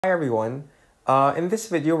Hi everyone. In this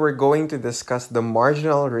video, we're going to discuss the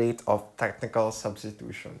marginal rate of technical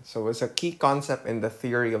substitution. So it's a key concept in the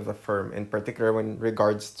theory of the firm, in particular when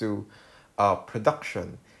regards to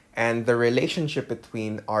production and the relationship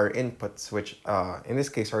between our inputs, which in this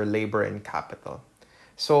case are labor and capital.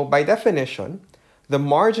 So by definition, the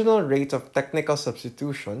marginal rate of technical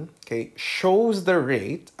substitution, shows the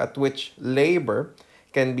rate at which labor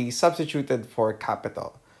can be substituted for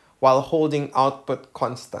capital while holding output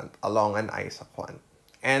constant along an isoquant.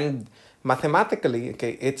 And mathematically,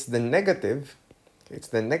 it's the negative,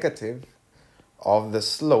 of the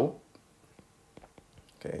slope,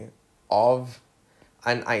 of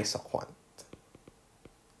an isoquant.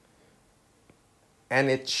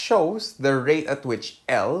 And it shows the rate at which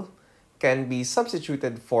L can be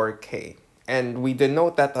substituted for K. And we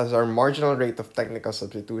denote that as our marginal rate of technical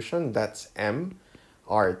substitution. That's M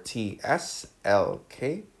RTS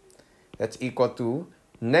LK. That's equal to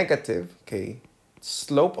negative,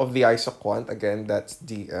 slope of the isoquant, again, that's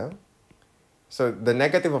dl. So the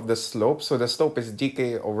negative of the slope, so the slope is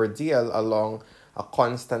dk over dl along a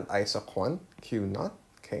constant isoquant, q naught,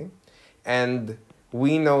 And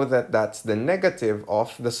we know that that's the negative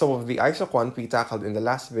of the slope of the isoquant we tackled in the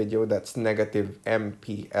last video, that's negative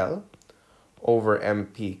mpl over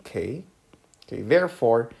mpk.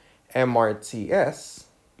 Therefore, mrts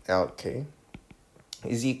lk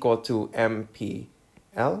is equal to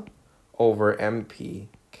MPL over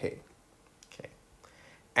MPK.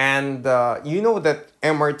 And you know that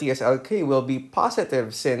MRTSLK will be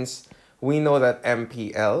positive since we know that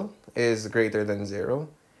MPL is greater than 0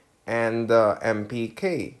 and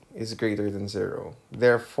MPK is greater than 0.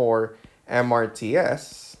 Therefore,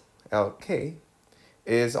 MRTSLK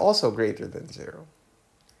is also greater than 0.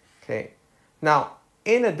 Now,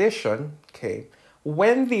 in addition,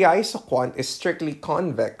 when the isoquant is strictly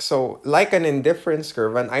convex, so like an indifference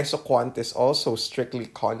curve, an isoquant is also strictly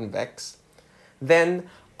convex, then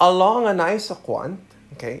along an isoquant,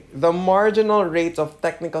 the marginal rate of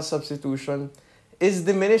technical substitution is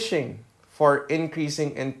diminishing for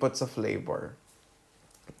increasing inputs of labor.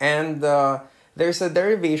 And there's a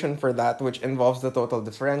derivation for that which involves the total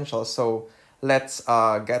differential, so let's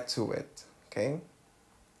get to it,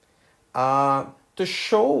 to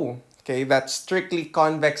show that strictly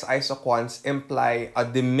convex isoquants imply a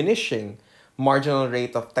diminishing marginal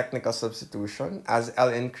rate of technical substitution as L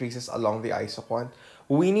increases along the isoquant.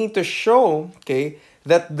 We need to show,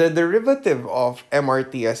 that the derivative of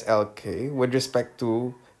MRTSLK with respect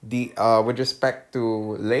to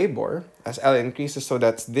labor as L increases, so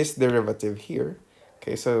that's this derivative here.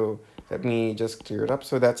 So let me just clear it up.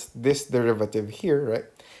 So that's this derivative here, right?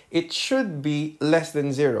 It should be less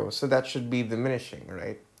than 0, so that should be diminishing,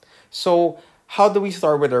 right? So how do we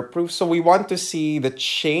start with our proof? So we want to see the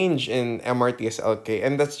change in MRTSLK,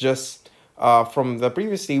 and that's just from the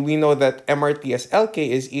previously, we know that MRTSLK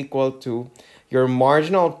is equal to your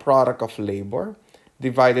marginal product of labor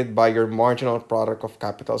divided by your marginal product of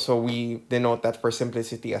capital. So we denote that for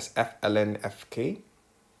simplicity as FLN FK.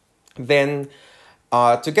 Then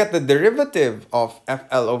to get the derivative of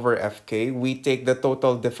FL over FK, we take the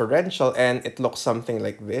total differential and it looks something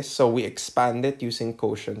like this. So we expand it using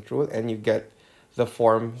quotient rule and you get the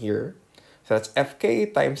form here. So that's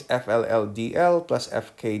FK times FLLDL plus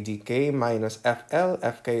FKDK minus FL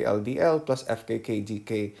FKLDL plus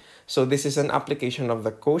FKKDK. So this is an application of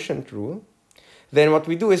the quotient rule. Then what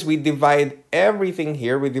we do is we divide everything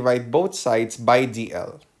here. We divide both sides by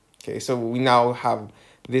DL. So we now have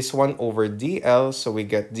this one over DL, so we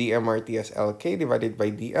get DMRTSLK divided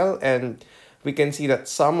by DL, and we can see that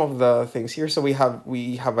some of the things here, so we have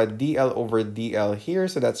a DL over DL here,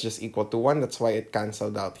 so that's just equal to 1, that's why it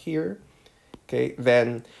canceled out here.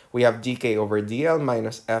 Then we have DK over DL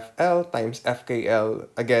minus FL times FKL,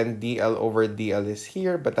 again DL over DL is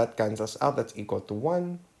here, but that cancels out, that's equal to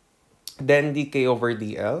 1. Then DK over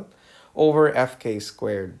DL over FK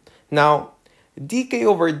squared. Now, DK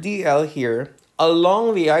over DL here,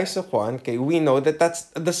 along the isoquant, we know that that's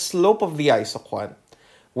the slope of the isoquant,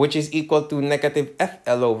 which is equal to negative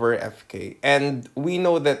FL over FK. And we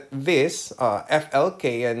know that this,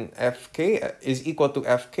 FLK and FK is equal to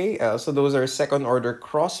FKL. So those are second order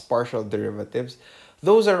cross partial derivatives.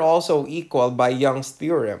 Those are also equal by Young's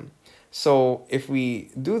theorem. So if we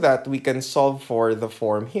do that, we can solve for the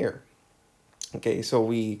form here. So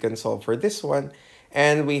we can solve for this one.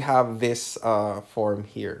 And we have this form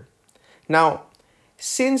here. Now,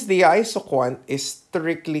 since the isoquant is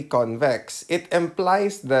strictly convex, it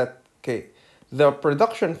implies that, the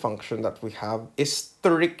production function that we have is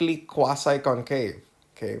strictly quasi-concave,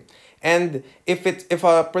 And if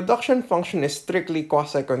a production function is strictly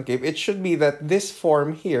quasi-concave, it should be that this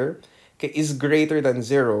form here, okay, is greater than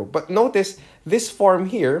 0. But notice this form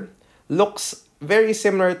here looks very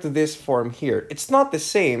similar to this form here. It's not the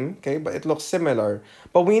same, okay, but it looks similar.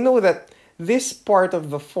 But we know that this part of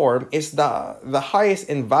the form is the highest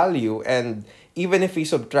in value, and even if we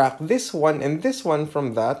subtract this one and this one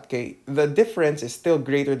from that, okay, the difference is still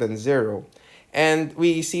greater than 0. And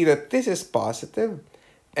we see that this is positive,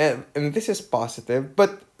 and this is positive,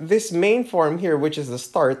 but this main form here, which is the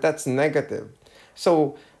start, that's negative.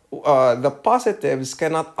 So the positives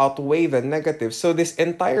cannot outweigh the negatives. So this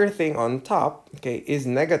entire thing on top, okay, is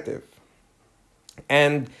negative.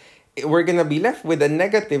 And we're going to be left with a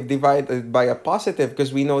negative divided by a positive,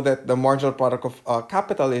 because we know that the marginal product of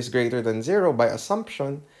capital is greater than 0 by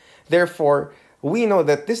assumption. Therefore, we know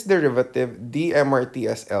that this derivative,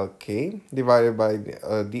 dMRTSLK divided by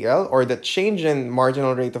dl, or the change in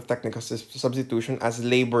marginal rate of technical substitution as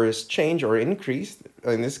labor's change or increase,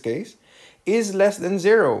 in this case, is less than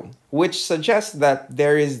 0, which suggests that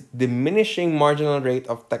there is diminishing marginal rate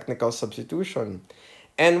of technical substitution.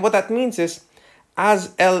 And what that means is,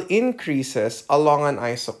 as L increases along an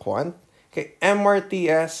isoquant, okay,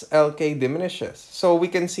 MRTS-LK diminishes. So we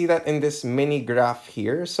can see that in this mini graph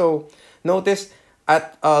here. So notice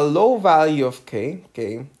at a low value of K,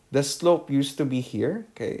 okay, the slope used to be here,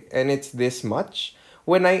 okay, and it's this much.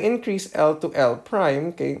 When I increase L to L prime,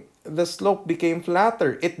 okay, the slope became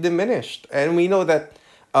flatter. It diminished. And we know that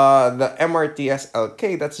the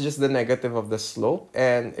MRTS-LK, that's just the negative of the slope.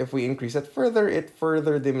 And if we increase it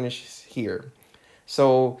further diminishes here.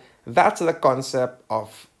 So that's the concept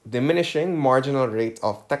of diminishing marginal rate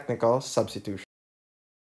of technical substitution.